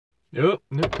Nope,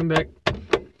 nope, come back.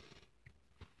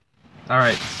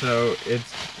 Alright, so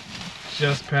it's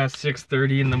just past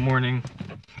 6:30 in the morning.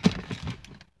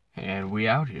 And we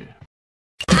out here.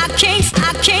 I can't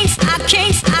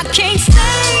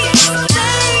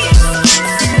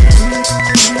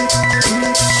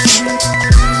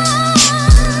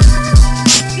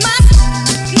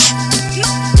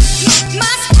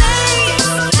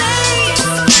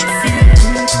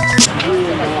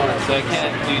So I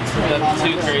can't do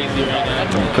nothing too crazy right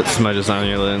now. Put smudges on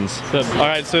your lens.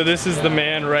 Alright, so this is the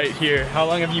man right here. How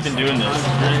long have you been doing this?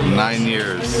 9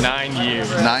 years. 9 years.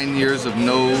 9 years of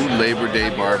no Labor Day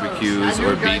barbecues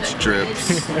or beach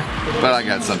trips. But I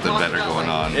got something better going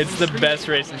on. It's the best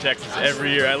race in Texas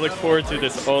every year. I look forward to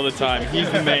this all the time. He's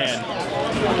the man.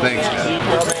 Thanks,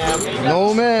 guys.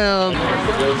 No, man.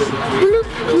 Bloop,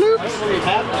 bloop.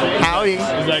 Howdy.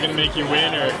 Is that gonna make you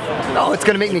win or? Oh, it's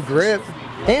gonna make me grip.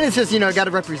 And it's just, you know, gotta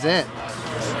represent.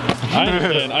 I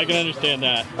understand. I can understand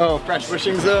that. Oh, fresh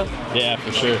bushings though? Yeah,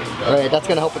 for sure. Alright, that's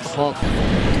gonna help with the pump.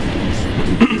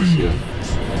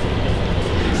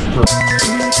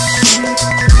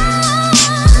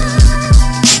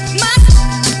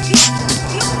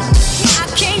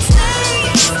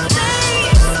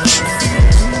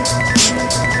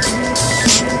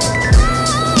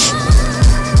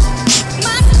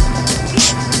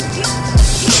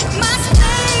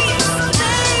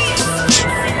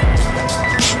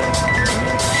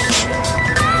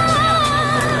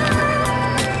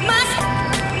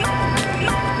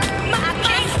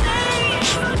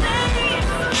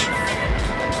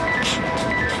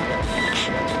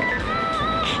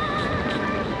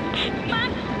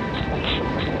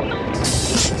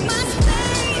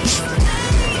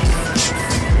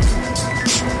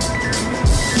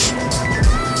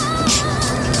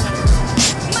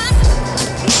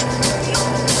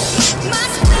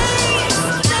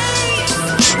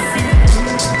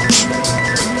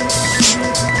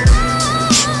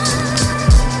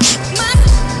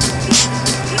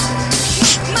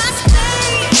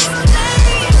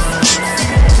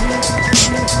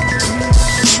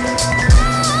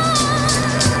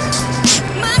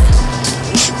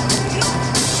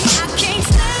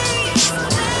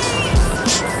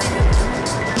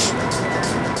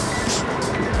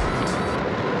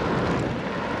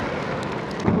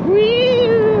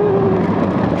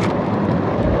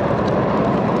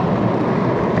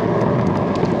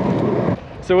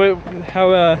 So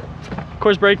how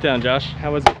course breakdown, Josh?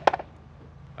 How was it?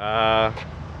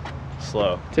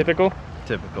 Slow. Typical?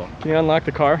 Typical. Can you unlock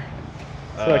the car?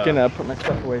 So I can put my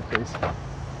stuff away, please. I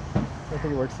don't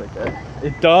think it works like that.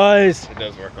 It does! It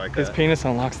does work like His that. penis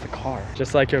unlocks the car.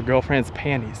 Just like your girlfriend's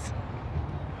panties.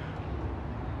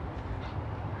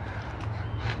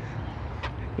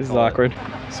 This is awkward.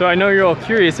 So I know you're all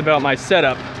curious about my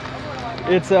setup.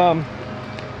 It's a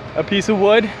piece of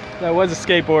wood that was a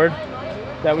skateboard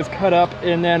that was cut up,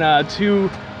 and then 2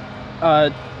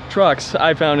 trucks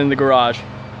I found in the garage.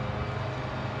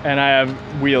 And I have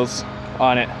wheels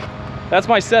on it. That's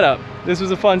my setup. This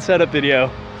was a fun setup video.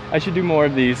 I should do more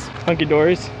of these. Hunky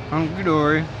dories. Hunky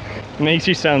dory. Makes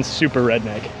you sound super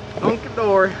redneck. Hunky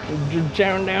dory.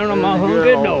 Down on my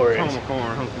hunky dories.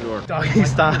 Hunky dory. Doggy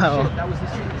style.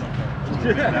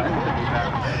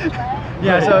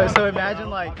 Yeah, so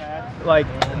imagine like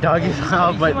doggy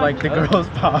style, but like the girls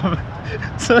pop.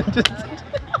 So just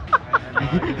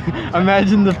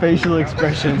imagine the facial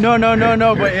expression. No,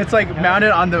 but it's like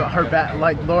mounted on her back,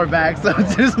 like lower back, so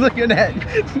it's just looking at.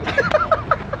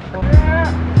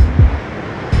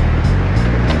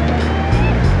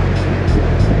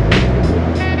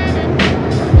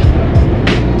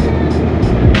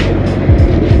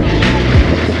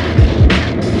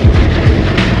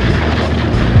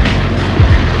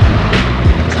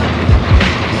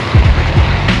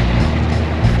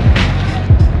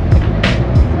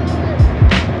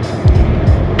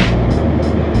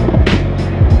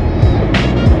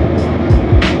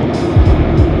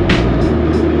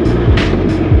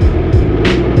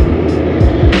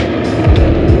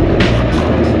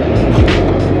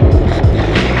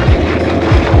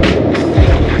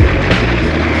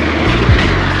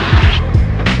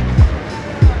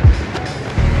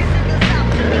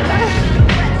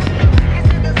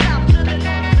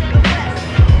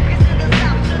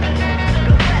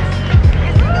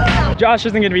 Josh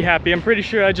isn't gonna be happy. I'm pretty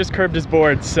sure I just curbed his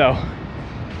board, so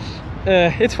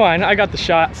it's fine. I got the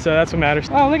shot, so that's what matters.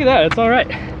 Oh, look at that, it's all right.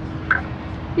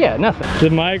 Yeah, nothing. The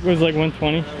mic was like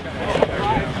 120.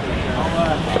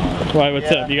 Why,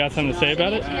 what's up? You got something to say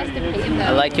about it?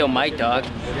 I like your mic, dog.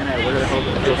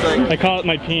 I call it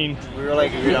my peen.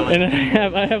 And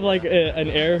then I have like an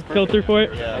air filter for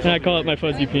it, and I call it my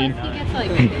fuzzy peen.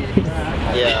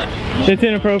 Yeah. It's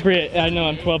inappropriate. I know,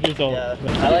 I'm 12 years old.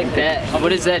 I like that.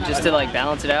 What is that, just to like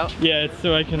balance it out? Yeah, it's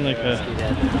so I can like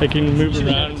I can move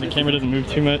around. The camera doesn't move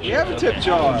too much. You have a tip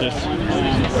jar.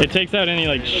 It takes out any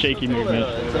like shaky movement.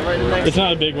 It's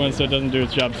not a big one, so it doesn't do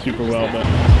its job super well, but.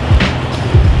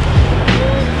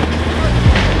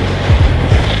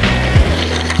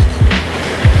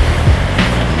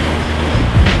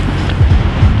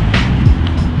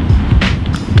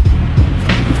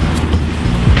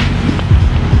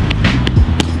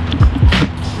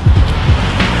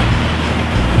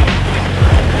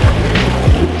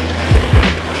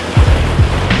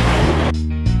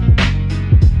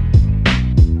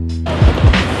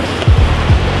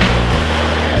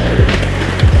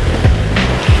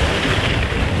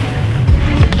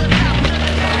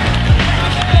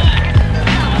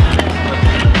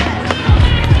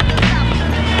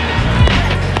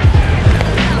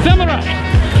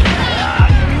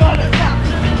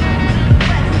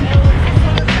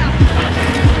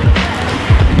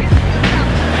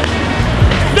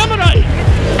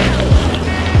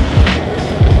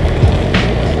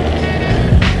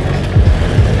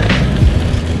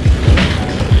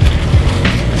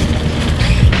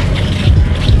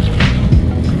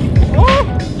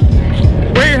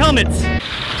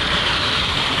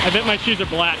 I bet my shoes are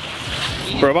black.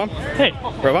 Bro bomb? Hey.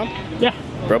 Bro bomb? Yeah.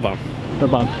 Bro bomb. Bro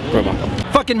bomb. Bro bomb.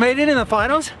 Fucking made it in the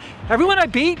finals? Everyone I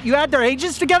beat, you add their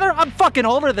ages together? I'm fucking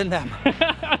older than them.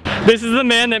 This is the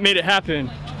man that made it happen.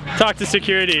 Talked to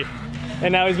security,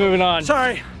 and now he's moving on.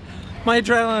 Sorry, my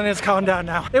adrenaline has calmed down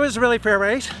now. It was a really fair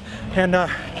race, and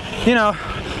you know,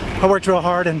 I worked real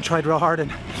hard and tried real hard,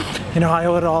 and you know, I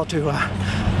owe it all to,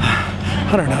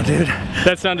 I don't know, dude.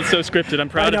 That sounded so scripted. I'm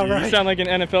proud of you. Right? You sound like an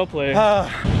NFL player.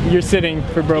 You're sitting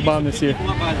for Bro Bomb this year.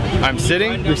 I'm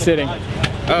sitting? You're sitting.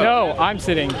 Oh. No, I'm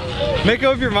sitting. Make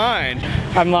up your mind.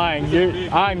 I'm lying.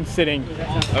 I'm sitting.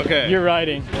 Okay. You're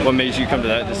riding. What made you come to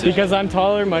that decision? Because I'm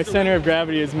taller, my center of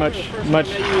gravity is much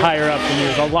higher up than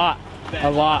yours. A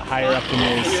lot higher up than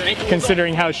yours,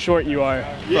 considering how short you are.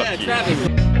 Fuck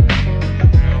you.